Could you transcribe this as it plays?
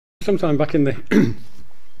Sometime back in the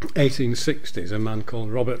 1860s, a man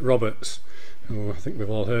called Robert Roberts, who I think we've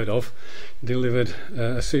all heard of, delivered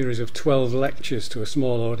a series of 12 lectures to a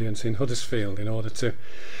small audience in Huddersfield in order to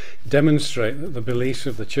demonstrate that the beliefs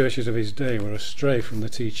of the churches of his day were astray from the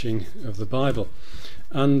teaching of the Bible.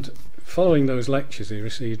 And following those lectures, he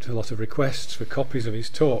received a lot of requests for copies of his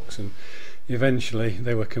talks, and eventually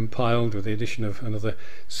they were compiled with the addition of another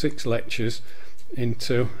 6 lectures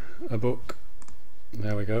into a book.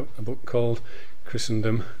 There we go, a book called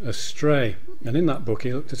Christendom Astray. And in that book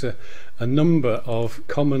he looked at a number of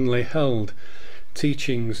commonly held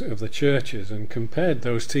teachings of the churches and compared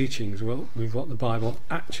those teachings with what the Bible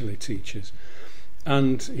actually teaches.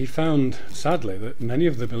 And he found, sadly, that many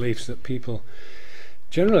of the beliefs that people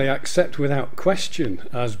generally accept without question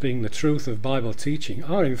as being the truth of Bible teaching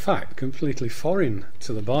are in fact completely foreign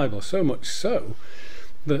to the Bible, so much so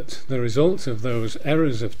that the result of those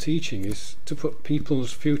errors of teaching is to put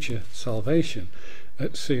people's future salvation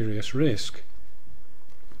at serious risk.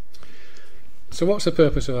 So what's the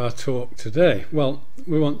purpose of our talk today? Well,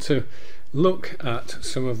 we want to look at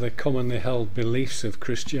some of the commonly held beliefs of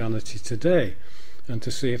Christianity today and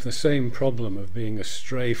to see if the same problem of being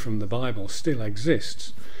astray from the Bible still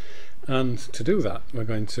exists. And to do that, we're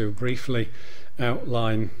going to briefly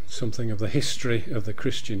outline something of the history of the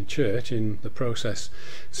Christian church, in the process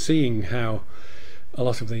seeing how a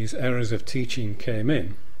lot of these errors of teaching came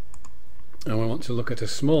in. And we want to look at a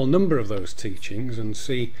small number of those teachings and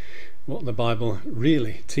see what the Bible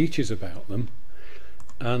really teaches about them,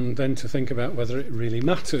 and then to think about whether it really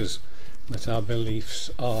matters that our beliefs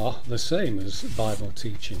are the same as Bible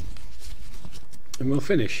teaching. And we'll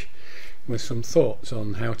finish with some thoughts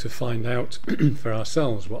on how to find out for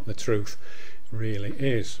ourselves what the truth really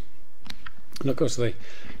is. And of course the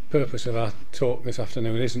purpose of our talk this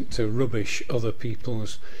afternoon isn't to rubbish other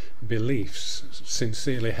people's beliefs,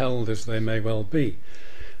 sincerely held as they may well be.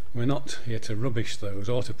 We're not here to rubbish those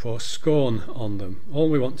or to pour scorn on them. All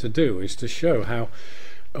we want to do is to show how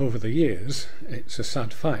over the years it's a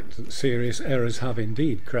sad fact that serious errors have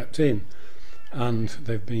indeed crept in, and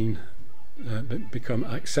they've been become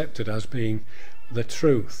accepted as being the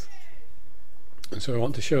truth. And so I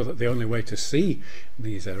want to show that the only way to see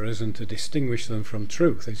these errors and to distinguish them from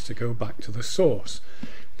truth is to go back to the source,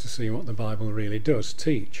 to see what the Bible really does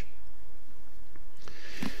teach.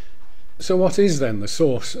 So what is then the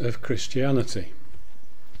source of Christianity?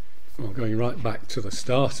 Well, going right back to the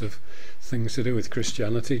start of things to do with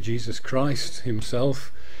Christianity, Jesus Christ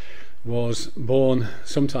himself was born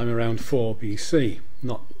sometime around 4 BC,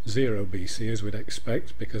 not 0 BC as we'd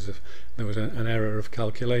expect, because there was an error of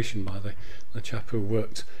calculation by the chap who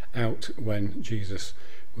worked out when Jesus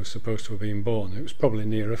was supposed to have been born. It was probably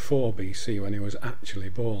nearer 4 BC when he was actually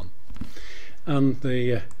born. And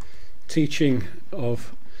the teaching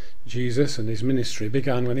of Jesus and his ministry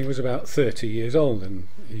began when he was about 30 years old, and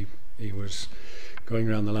he was going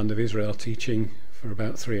around the land of Israel teaching for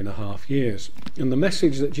about 3.5 years. And the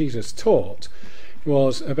message that Jesus taught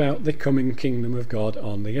was about the coming kingdom of God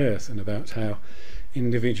on the earth, and about how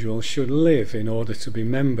individuals should live in order to be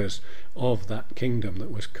members of that kingdom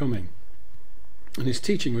that was coming. And his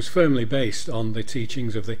teaching was firmly based on the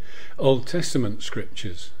teachings of the Old Testament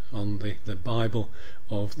scriptures, on the Bible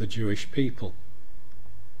of the Jewish people.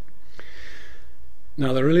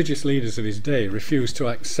 Now, the religious leaders of his day refused to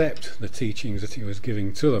accept the teachings that he was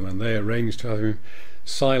giving to them, and they arranged to have him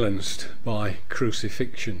silenced by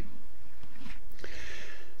crucifixion.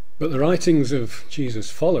 But the writings of Jesus'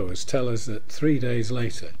 followers tell us that 3 days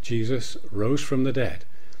later Jesus rose from the dead,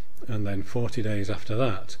 and then 40 days after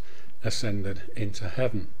that ascended into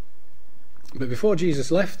heaven. But before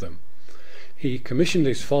Jesus left them, he commissioned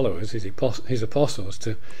his followers, his apostles,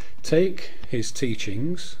 to take his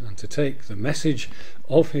teachings and to take the message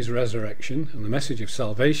of his resurrection and the message of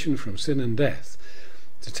salvation from sin and death,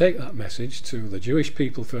 to take that message to the Jewish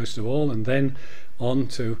people first of all, and then on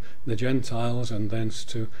to the Gentiles, and thence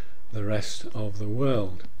to the rest of the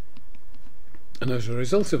world. And as a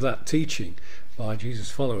result of that teaching by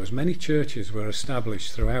Jesus' followers, many churches were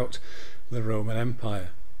established throughout the Roman Empire.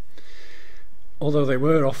 Although they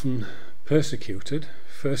were often persecuted,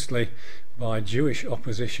 firstly by Jewish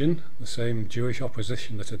opposition, the same Jewish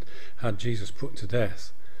opposition that had Jesus put to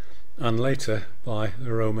death, and later by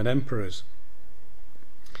the Roman emperors.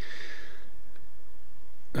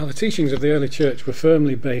 Now, the teachings of the early church were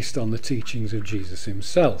firmly based on the teachings of Jesus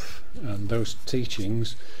himself, and those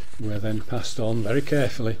teachings were then passed on very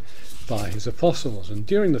carefully by his apostles. And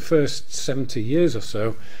during the first 70 years or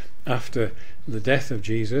so after the death of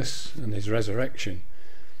Jesus and his resurrection,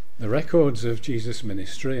 the records of Jesus'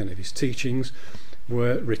 ministry and of his teachings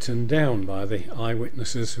were written down by the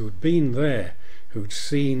eyewitnesses who'd been there, who'd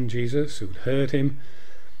seen Jesus, who'd heard him,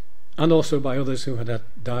 and also by others who had had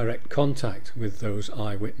direct contact with those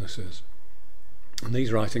eyewitnesses. And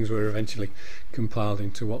these writings were eventually compiled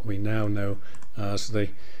into what we now know as the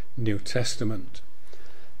New Testament.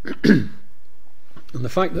 And the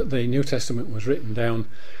fact that the New Testament was written down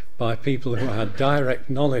by people who had direct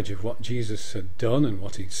knowledge of what Jesus had done and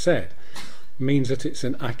what he'd said means that it's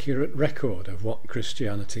an accurate record of what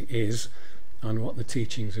Christianity is and what the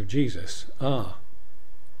teachings of Jesus are.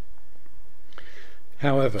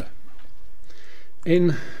 However,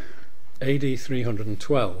 in AD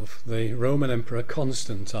 312, the Roman Emperor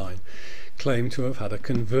Constantine claimed to have had a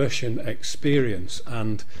conversion experience,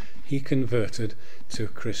 and he converted to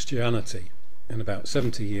Christianity. And about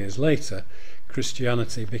 70 years later,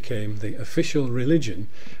 Christianity became the official religion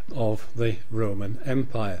of the Roman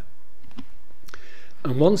Empire.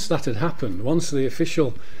 And once that had happened, once the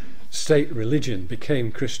official state religion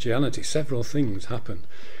became Christianity, several things happened.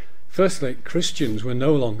 Firstly, Christians were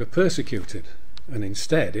no longer persecuted, and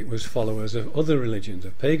instead it was followers of other religions,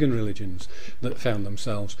 of pagan religions, that found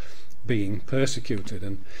themselves being persecuted,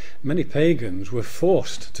 and many pagans were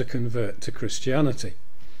forced to convert to Christianity,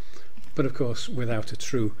 but of course without a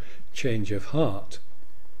true change of heart.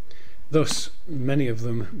 Thus many of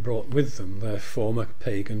them brought with them their former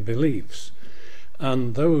pagan beliefs,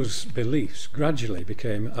 and those beliefs gradually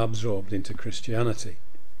became absorbed into Christianity.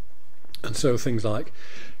 And so things like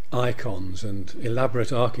icons and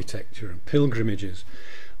elaborate architecture and pilgrimages,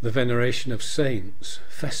 the veneration of saints,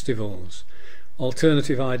 festivals,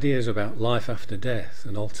 alternative ideas about life after death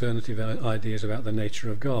and alternative ideas about the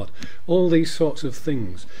nature of God, all these sorts of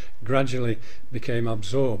things gradually became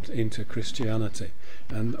absorbed into Christianity,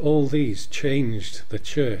 and all these changed the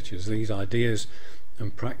church as these ideas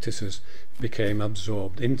and practices became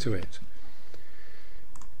absorbed into it.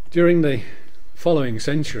 During the following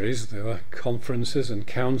centuries, there were conferences and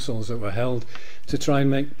councils that were held to try and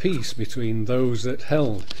make peace between those that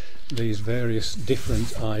held these various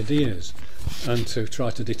different ideas, and to try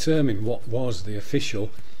to determine what was the official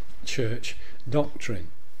church doctrine.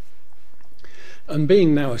 And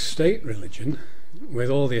being now a state religion, with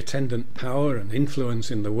all the attendant power and influence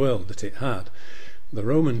in the world that it had, the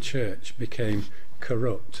Roman Church became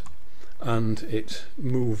corrupt, and it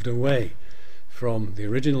moved away from the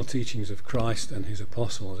original teachings of Christ and his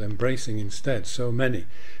apostles, embracing instead so many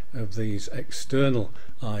of these external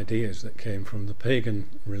ideas that came from the pagan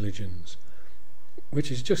religions,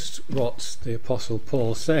 which is just what the Apostle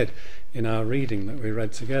Paul said in our reading that we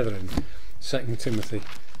read together in 2 Timothy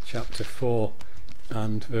chapter 4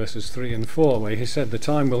 and verses 3 and 4, where he said, "The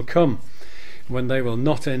time will come when they will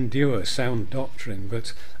not endure sound doctrine,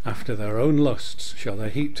 but after their own lusts shall they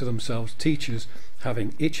heap to themselves teachers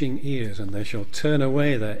having itching ears, and they shall turn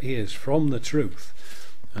away their ears from the truth,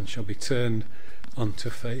 and shall be turned unto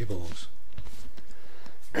fables."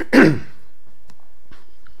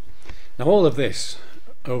 Now all of this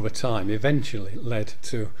over time eventually led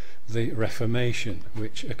to the Reformation,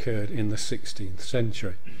 which occurred in the 16th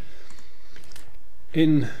century.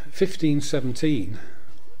 In 1517,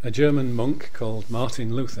 a German monk called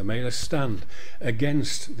Martin Luther made a stand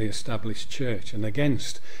against the established church and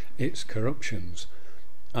against its corruptions,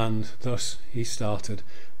 and thus he started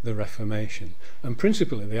the Reformation. And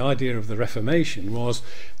principally the idea of the Reformation was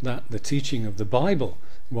that the teaching of the Bible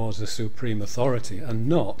was the supreme authority and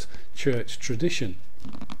not church tradition.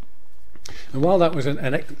 And while that was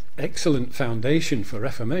an excellent foundation for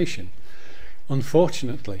Reformation,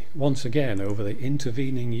 unfortunately, once again over the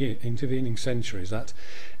intervening centuries, that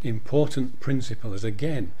important principle has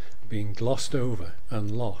again been glossed over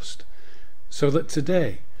and lost, so that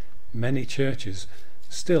today many churches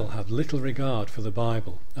still have little regard for the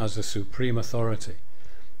Bible as the supreme authority,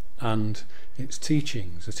 and its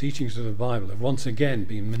teachings, the teachings of the Bible, have once again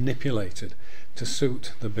been manipulated to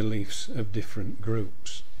suit the beliefs of different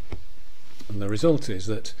groups. And the result is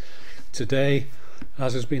that today,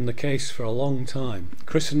 as has been the case for a long time,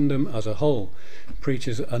 Christendom as a whole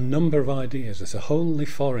preaches a number of ideas that are wholly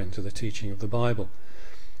foreign to the teaching of the Bible,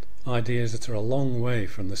 ideas that are a long way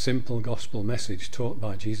from the simple gospel message taught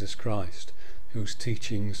by Jesus Christ, whose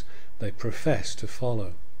teachings they profess to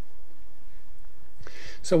follow.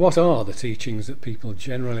 So what are the teachings that people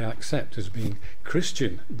generally accept as being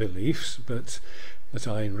Christian beliefs, but that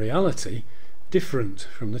are in reality different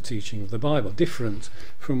from the teaching of the Bible, different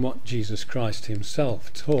from what Jesus Christ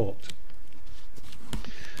himself taught?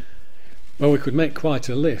 Well, we could make quite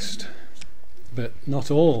a list, but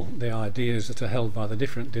not all the ideas that are held by the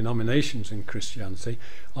different denominations in Christianity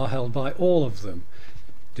are held by all of them.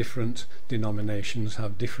 different denominations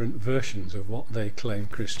have different versions of what they claim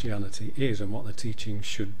Christianity is and what the teaching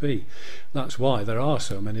should be. That's why there are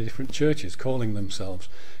so many different churches calling themselves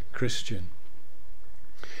Christian.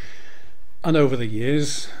 And over the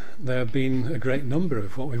years there have been a great number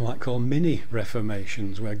of what we might call mini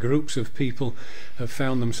reformations, where groups of people have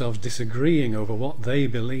found themselves disagreeing over what they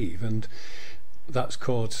believe, and that's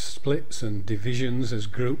caused splits and divisions as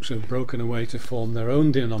groups have broken away to form their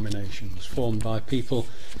own denominations, formed by people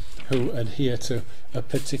who adhere to a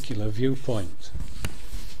particular viewpoint.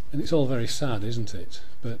 And it's all very sad, isn't it?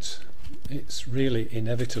 But it's really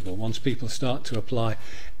inevitable once people start to apply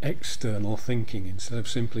external thinking instead of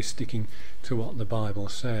simply sticking to what the Bible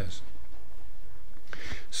says.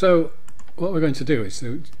 So what we're going to do is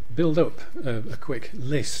to build up a quick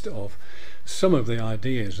list of some of the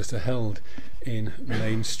ideas that are held in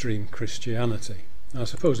mainstream Christianity. I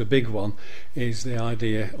suppose a big one is the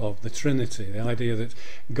idea of the Trinity, the idea that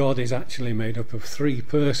God is actually made up of three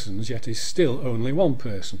persons yet is still only one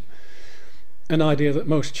person. An idea that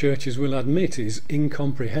most churches will admit is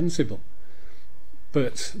incomprehensible,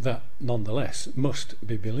 but that nonetheless must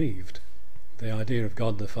be believed. The idea of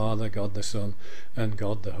God the Father, God the Son, and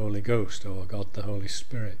God the Holy Ghost, or God the Holy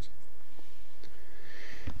Spirit.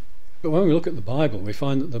 But when we look at the Bible, we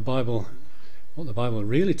find that what the Bible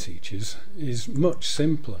really teaches is much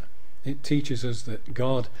simpler. It teaches us that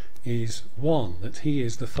God is one, that he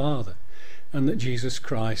is the Father, and that Jesus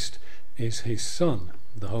Christ is his Son.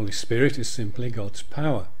 The Holy Spirit is simply God's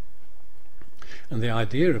power. And the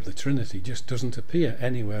idea of the Trinity just doesn't appear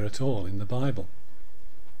anywhere at all in the Bible.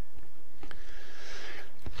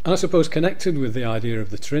 And I suppose connected with the idea of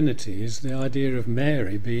the Trinity is the idea of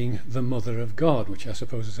Mary being the mother of God, which I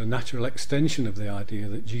suppose is a natural extension of the idea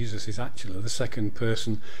that Jesus is actually the second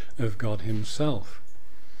person of God himself.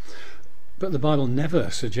 But the Bible never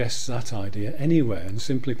suggests that idea anywhere and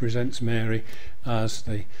simply presents Mary as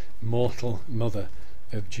the mortal mother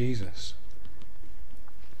of Jesus.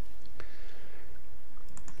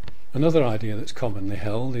 Another idea that's commonly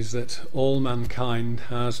held is that all mankind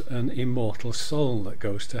has an immortal soul that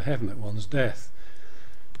goes to heaven at one's death.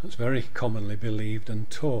 That's very commonly believed and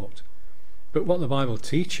taught. But what the Bible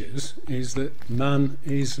teaches is that man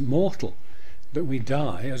is mortal, that we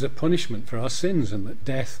die as a punishment for our sins, and that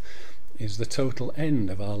death is the total end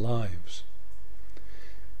of our lives.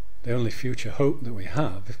 The only future hope that we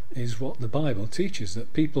have is what the Bible teaches,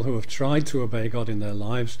 that people who have tried to obey God in their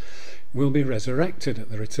lives will be resurrected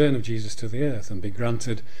at the return of Jesus to the earth and be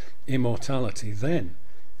granted immortality then,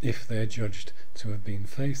 if they are judged to have been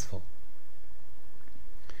faithful.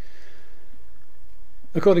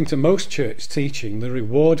 According to most church teaching, the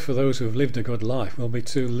reward for those who have lived a good life will be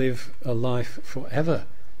to live a life forever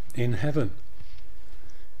in heaven.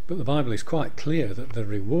 But the Bible is quite clear that the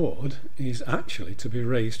reward is actually to be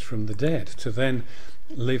raised from the dead, to then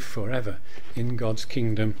live forever in God's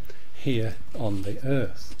kingdom here on the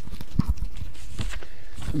earth.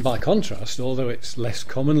 And by contrast, although it's less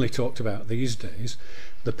commonly talked about these days,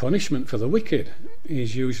 the punishment for the wicked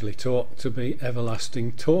is usually taught to be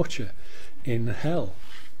everlasting torture in hell,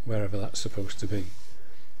 wherever that's supposed to be.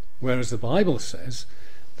 Whereas the Bible says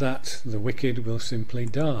that the wicked will simply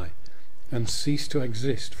die and cease to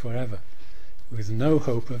exist forever, with no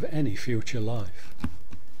hope of any future life.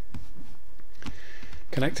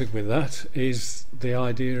 Connected with that is the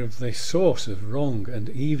idea of the source of wrong and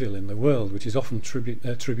evil in the world, which is often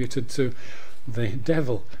attributed to the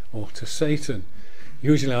devil or to Satan,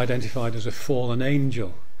 usually identified as a fallen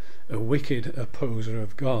angel, a wicked opposer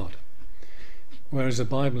of God. Whereas the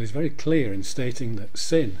Bible is very clear in stating that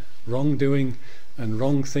sin, wrongdoing and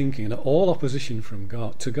wrong thinking, and all opposition from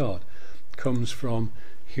God to God comes from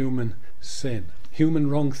human sin, human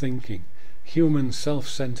wrong thinking, human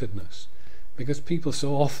self-centeredness. Because people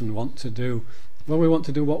so often want to do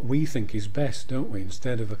what we think is best, don't we,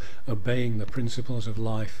 instead of obeying the principles of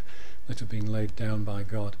life that have been laid down by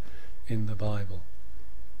God in the Bible.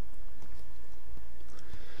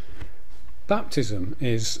 Baptism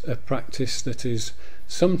is a practice that is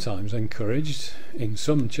sometimes encouraged in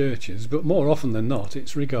some churches, but more often than not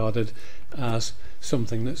it's regarded as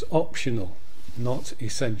something that's optional, not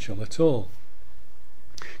essential at all.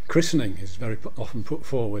 Christening is very often put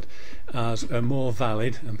forward as a more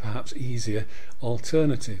valid and perhaps easier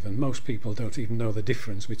alternative, and most people don't even know the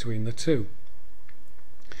difference between the two.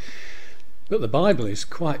 But the Bible is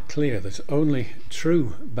quite clear that only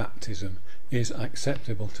true baptism is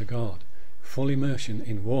acceptable to God. Full immersion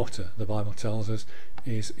in water, the Bible tells us,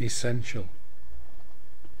 is essential.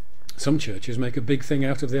 Some churches make a big thing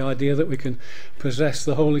out of the idea that we can possess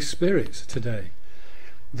the Holy Spirit today.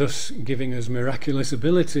 thus giving us miraculous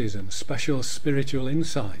abilities and special spiritual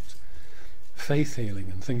insight, faith healing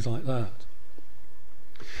and things like that.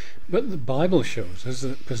 But the Bible shows us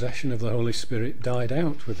that possession of the Holy Spirit died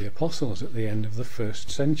out with the apostles at the end of the 1st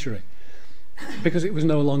century, because it was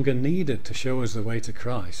no longer needed to show us the way to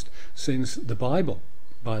Christ, since the Bible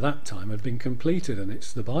by that time had been completed, and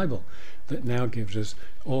it's the Bible that now gives us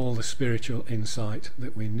all the spiritual insight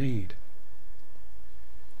that we need.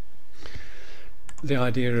 The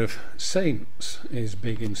idea of saints is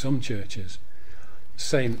big in some churches.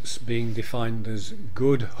 Saints being defined as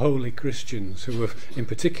good, holy Christians who have in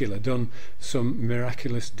particular done some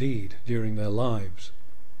miraculous deed during their lives.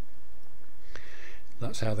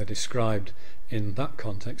 That's how they're described in that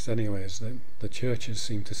context anyway, as the churches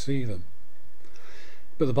seem to see them.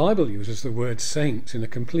 But the Bible uses the word saints in a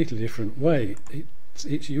completely different way.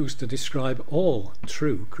 It's used to describe all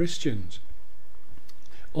true Christians,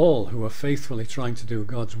 all who are faithfully trying to do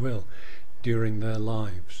God's will during their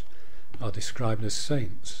lives are described as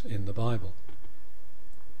saints in the Bible.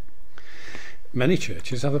 Many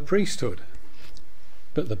churches have a priesthood,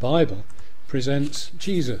 but the Bible presents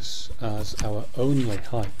Jesus as our only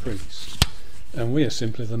high priest, and we are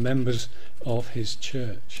simply the members of his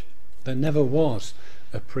church. There never was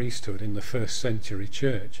a priesthood in the 1st century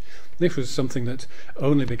church. This was something that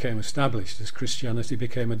only became established as Christianity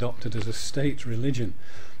became adopted as a state religion,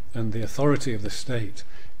 and the authority of the state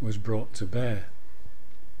was brought to bear.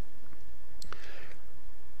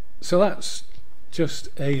 So that's just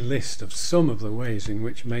a list of some of the ways in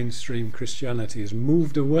which mainstream Christianity has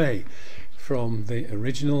moved away from the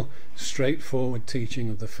original straightforward teaching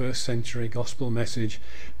of the 1st century gospel message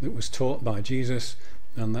that was taught by Jesus,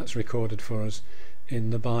 and that's recorded for us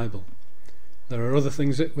in the Bible. There are other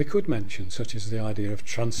things that we could mention, such as the idea of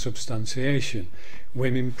transubstantiation,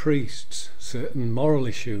 women priests, certain moral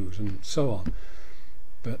issues, and so on.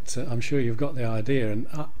 But I'm sure you've got the idea, and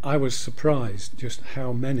I was surprised just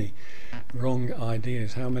how many wrong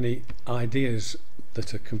ideas, how many ideas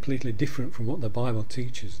that are completely different from what the Bible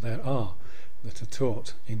teaches there are that are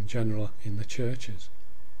taught in general in the churches.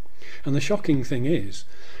 And the shocking thing is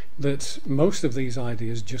that most of these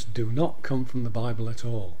ideas just do not come from the Bible at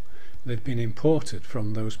all. They've been imported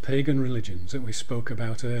from those pagan religions that we spoke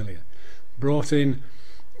about earlier, brought in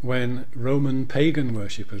when Roman pagan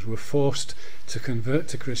worshippers were forced to convert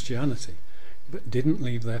to Christianity, but didn't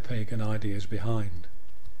leave their pagan ideas behind.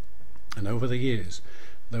 And over the years,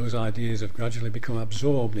 those ideas have gradually become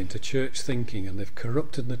absorbed into church thinking, and they've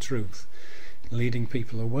corrupted the truth, leading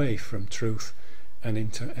people away from truth and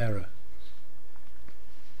into error.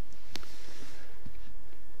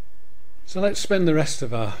 So let's spend the rest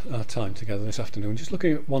of our time together this afternoon just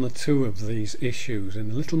looking at one or two of these issues in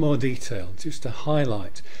a little more detail, just to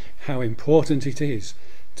highlight how important it is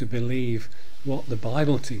to believe what the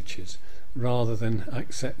Bible teaches rather than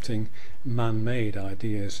accepting man-made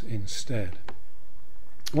ideas instead.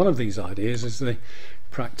 One of these ideas is the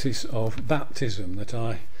practice of baptism that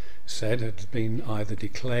I said had been either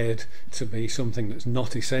declared to be something that's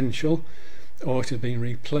not essential, or it had been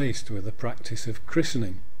replaced with the practice of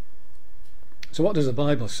christening. So what does the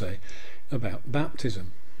Bible say about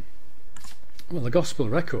baptism? Well, the gospel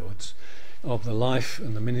records of the life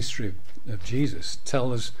and the ministry of Jesus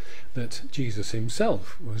tell us that Jesus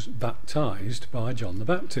himself was baptized by John the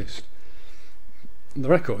Baptist. The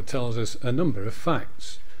record tells us a number of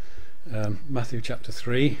facts. Matthew chapter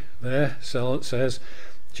 3 there says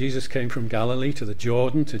Jesus came from Galilee to the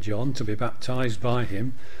Jordan to John to be baptized by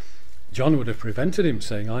him. John would have prevented him,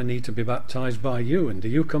 saying, "I need to be baptized by you, and do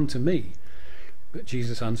you come to me?" But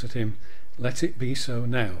Jesus answered him, "Let it be so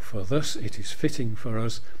now, for thus it is fitting for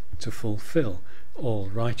us to fulfill all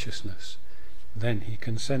righteousness." Then he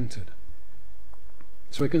consented.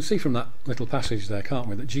 So we can see from that little passage there, can't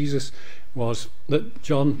we, that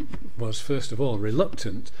John was first of all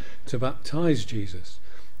reluctant to baptize Jesus.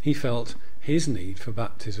 He felt his need for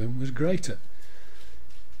baptism was greater.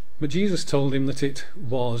 But Jesus told him that it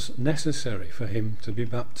was necessary for him to be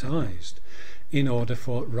baptized in order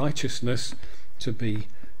for righteousness to be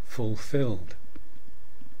fulfilled.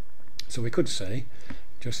 So we could say,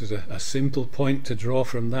 just as a simple point to draw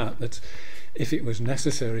from that if it was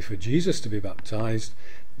necessary for Jesus to be baptized,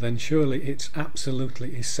 then surely it's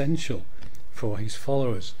absolutely essential for his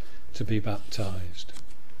followers to be baptized.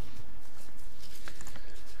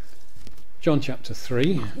 John chapter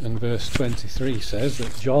 3 and verse 23 says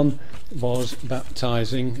that John was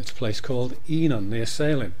baptizing at a place called Enon near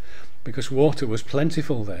Salem, because water was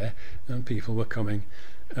plentiful there and people were coming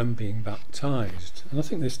and being baptized. And I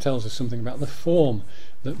think this tells us something about the form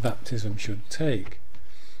that baptism should take.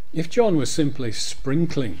 If John was simply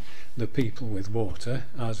sprinkling the people with water,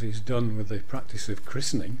 as is done with the practice of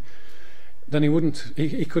christening, then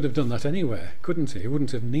he could have done that anywhere, couldn't he? He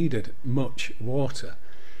wouldn't have needed much water.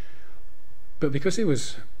 But because he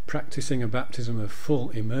was practicing a baptism of full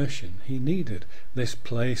immersion, he needed this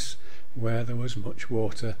place where there was much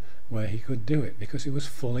water, where he could do it, because he was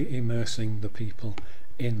fully immersing the people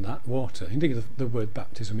in that water. Indeed, the word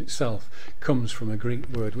baptism itself comes from a Greek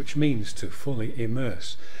word which means to fully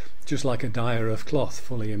immerse, just like a dyer of cloth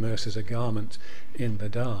fully immerses a garment in the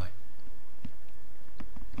dye.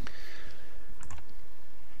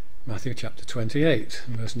 Matthew chapter 28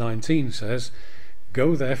 verse 19 says,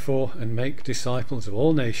 "Go therefore and make disciples of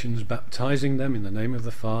all nations, baptizing them in the name of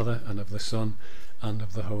the Father and of the Son and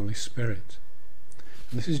of the Holy Spirit."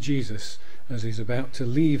 And this is Jesus as he's about to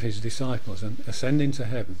leave his disciples and ascend into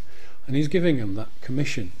heaven, and he's giving them that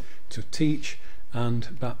commission to teach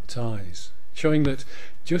and baptize, showing that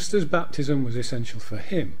just as baptism was essential for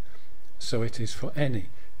him, so it is for any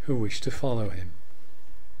who wish to follow him.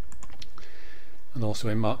 And also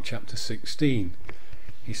in Mark chapter 16,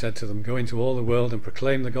 he said to them, "Go into all the world and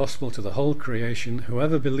proclaim the gospel to the whole creation.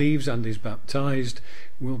 Whoever believes and is baptized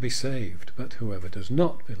will be saved, but whoever does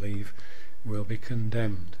not believe will be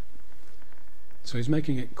condemned." So he's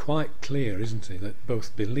making it quite clear, isn't he, that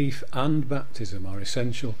both belief and baptism are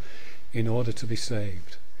essential in order to be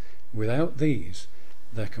saved. Without these,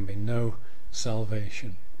 there can be no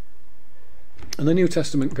salvation. And the New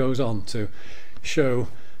Testament goes on to show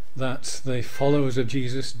that the followers of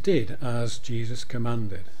Jesus did as Jesus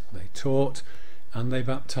commanded. They taught and they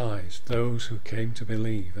baptized those who came to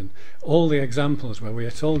believe. And all the examples where we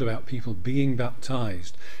are told about people being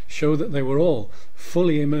baptized show that they were all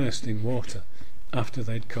fully immersed in water after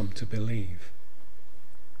they'd come to believe.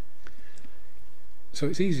 So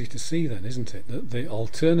it's easy to see then, isn't it, that the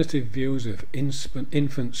alternative views of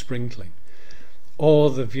infant sprinkling, or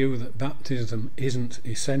the view that baptism isn't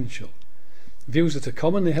essential, views that are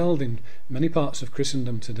commonly held in many parts of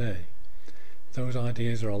Christendom today, those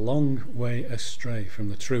ideas are a long way astray from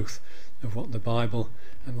the truth of what the Bible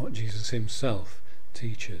and what Jesus himself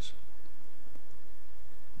teaches.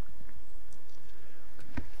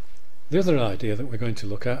 The other idea that we're going to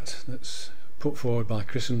look at, that's put forward by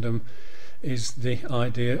Christendom, is the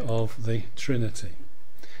idea of the Trinity.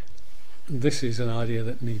 This is an idea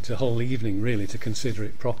that needs a whole evening really to consider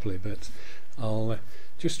it properly, but I'll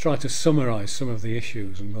just try to summarise some of the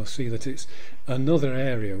issues, and we'll see that it's another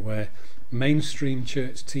area where mainstream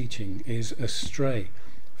church teaching is astray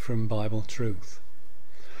from Bible truth.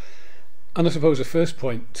 And I suppose the first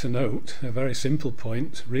point to note, a very simple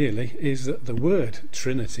point really, is that the word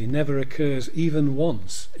Trinity never occurs even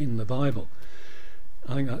once in the Bible.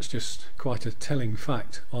 I think that's just quite a telling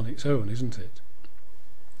fact on its own, isn't it?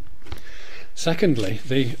 Secondly,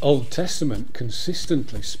 the Old Testament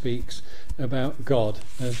consistently speaks about God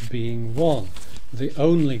as being one, the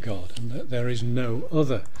only God, and that there is no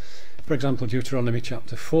other. For example, Deuteronomy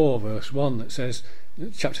chapter 4 verse 1 that says,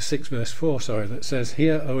 chapter 6 verse 4, that says,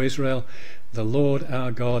 "Hear, O Israel, the Lord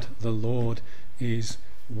our God, the Lord is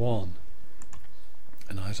one."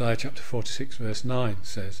 And Isaiah chapter 46 verse 9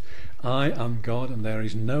 says, "I am God and there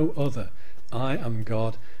is no other. I am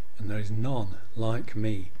God and there is none like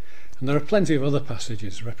me." And there are plenty of other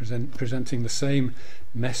passages presenting the same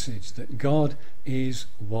message, that God is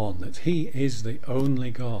one, that he is the only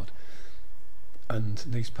God. And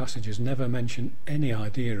these passages never mention any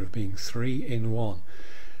idea of being three in one,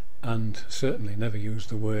 and certainly never use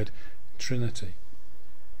the word Trinity.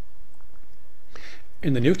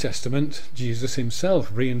 In the New Testament, Jesus himself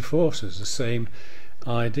reinforces the same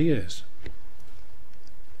ideas.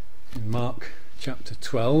 In Mark chapter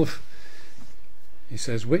 12, he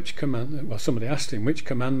says, somebody asked him, which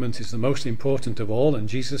commandment is the most important of all? And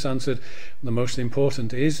Jesus answered, the most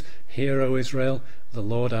important is, "Hear, O Israel, the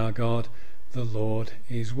Lord our God, the Lord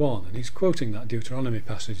is one." And he's quoting that Deuteronomy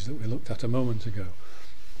passage that we looked at a moment ago.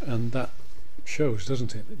 And that shows,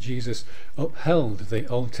 doesn't it, that Jesus upheld the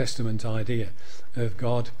Old Testament idea of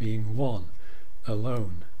God being one,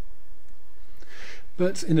 alone.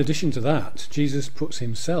 But in addition to that, Jesus puts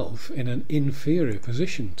himself in an inferior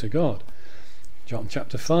position to God. John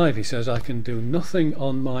chapter 5, he says, "I can do nothing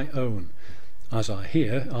on my own. As I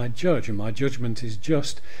hear, I judge, and my judgment is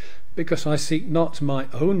just, because I seek not my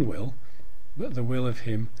own will, but the will of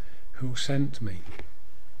him who sent me."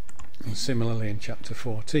 And similarly in chapter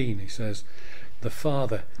 14, he says, "The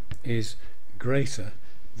Father is greater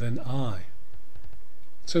than I."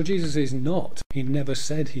 So Jesus is not, he never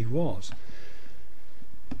said he was.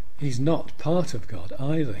 He's not part of God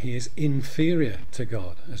either. He is inferior to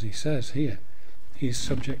God, as he says here. he is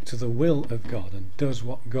subject to the will of God and does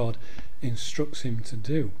what God instructs him to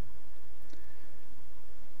do.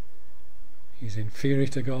 He's inferior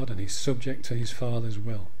to God and he's subject to his Father's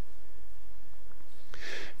will.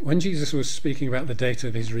 When Jesus was speaking about the date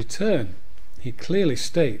of his return, he clearly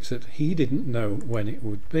states that he didn't know when it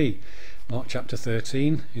would be. Mark chapter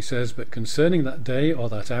 13, he says, "But concerning that day or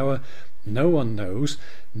that hour, no one knows,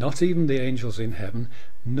 not even the angels in heaven,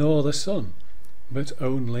 nor the Son, but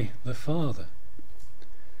only the Father."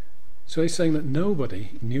 So he's saying that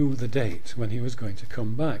nobody knew the date when he was going to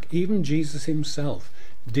come back. Even Jesus himself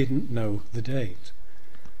didn't know the date.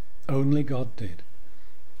 Only God did.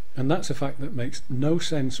 And that's a fact that makes no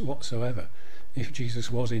sense whatsoever if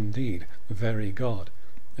Jesus was indeed very God,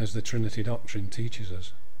 as the Trinity doctrine teaches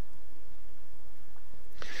us.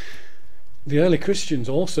 The early Christians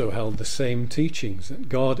also held the same teachings, that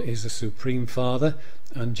God is the supreme Father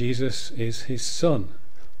and Jesus is his Son,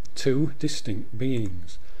 two distinct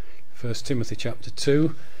beings. 1 Timothy chapter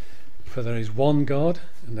 2, "For there is one God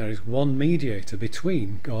and there is one mediator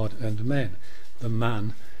between God and men, the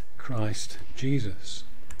man Christ Jesus."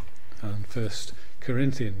 And 1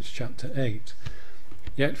 Corinthians chapter 8,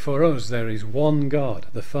 "Yet for us there is one God,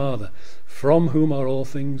 the Father, from whom are all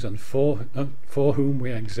things and for whom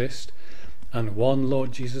we exist, and one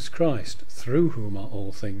Lord Jesus Christ, through whom are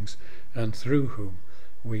all things and through whom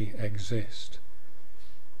we exist."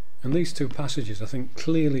 And these two passages, I think,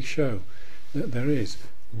 clearly show that there is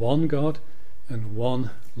one God and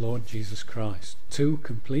one Lord Jesus Christ, two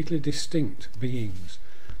completely distinct beings,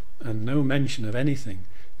 and no mention of anything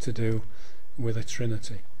to do with a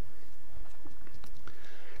Trinity.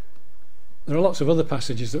 There are lots of other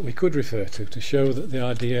passages that we could refer to show that the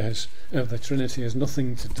idea of the Trinity has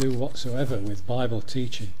nothing to do whatsoever with Bible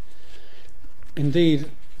teaching.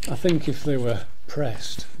 Indeed, I think if they were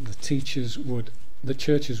pressed, the churches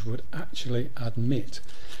would actually admit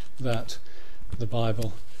that the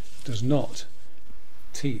Bible does not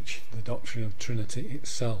teach the doctrine of Trinity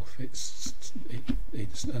itself.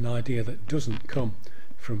 It's an idea that doesn't come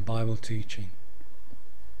from Bible teaching.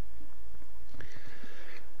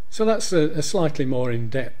 So that's a slightly more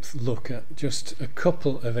in-depth look at just a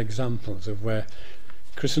couple of examples of where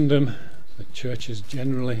Christendom, the churches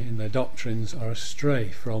generally in their doctrines, are astray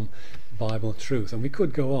from Bible truth. And we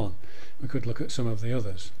could go on. We could look at some of the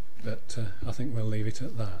others, but I think we'll leave it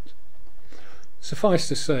at that. Suffice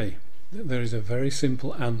to say that there is a very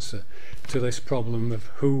simple answer to this problem of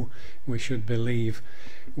who we should believe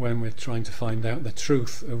when we're trying to find out the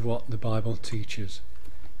truth of what the Bible teaches.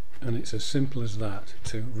 And it's as simple as that,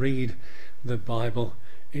 to read the Bible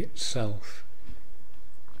itself.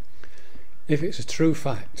 If it's a true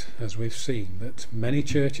fact, as we've seen, that many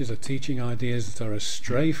churches are teaching ideas that are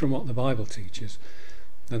astray from what the Bible teaches,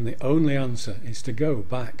 then the only answer is to go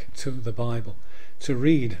back to the Bible, to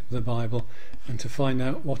read the Bible, and to find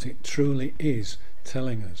out what it truly is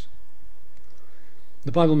telling us.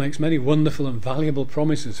 The Bible makes many wonderful and valuable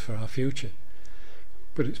promises for our future,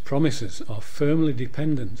 but its promises are firmly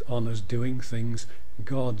dependent on us doing things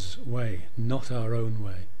God's way, not our own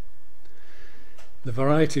way. The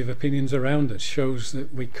variety of opinions around us shows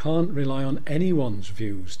that we can't rely on anyone's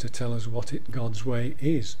views to tell us what God's way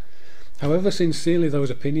is. However sincerely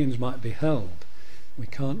those opinions might be held, we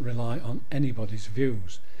can't rely on anybody's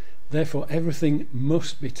views. Therefore, everything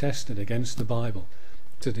must be tested against the Bible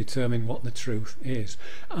to determine what the truth is.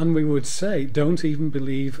 And we would say, don't even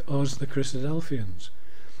believe us, the Christadelphians.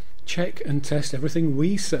 Check and test everything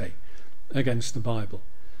we say against the Bible,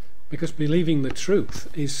 because believing the truth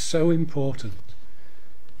is so important.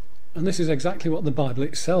 And this is exactly what the Bible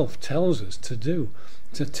itself tells us to do,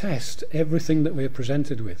 to test everything that we are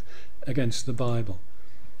presented with against the Bible.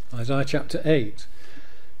 Isaiah chapter 8,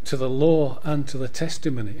 "To the law and to the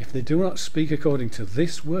testimony, if they do not speak according to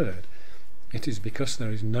this word, it is because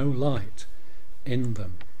there is no light in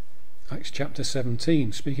them." Acts chapter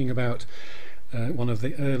 17, speaking about one of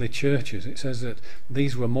the early churches, it says that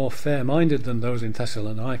these were more fair-minded than those in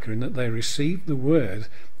Thessalonica, in that they received the word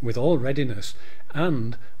with all readiness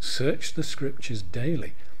and searched the scriptures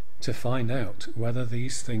daily to find out whether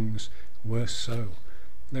these things were so.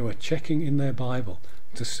 They were checking in their Bible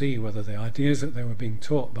to see whether the ideas that they were being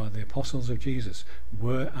taught by the apostles of Jesus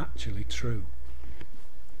were actually true.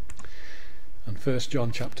 And 1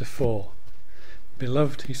 John chapter 4,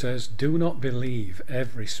 "Beloved," he says, "do not believe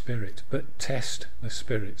every spirit, but test the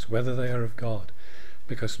spirits, whether they are of God,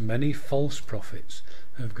 because many false prophets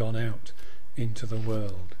have gone out into the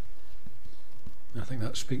world." I think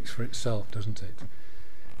that speaks for itself, doesn't it?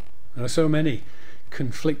 There are so many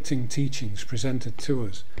conflicting teachings presented to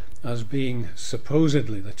us as being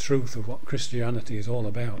supposedly the truth of what Christianity is all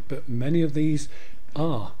about, but many of these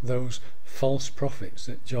are those false prophets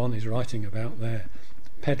that John is writing about there,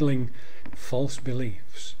 peddling false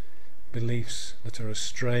beliefs that are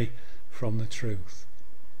astray from the truth.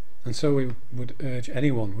 And so we would urge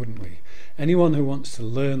anyone, wouldn't we? Anyone who wants to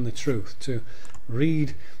learn the truth to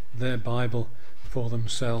read their Bible for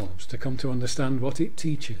themselves, to come to understand what it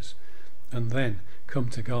teaches, and then come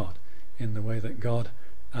to God in the way that God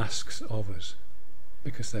asks of us,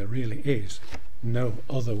 because there really is no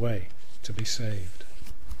other way to be saved.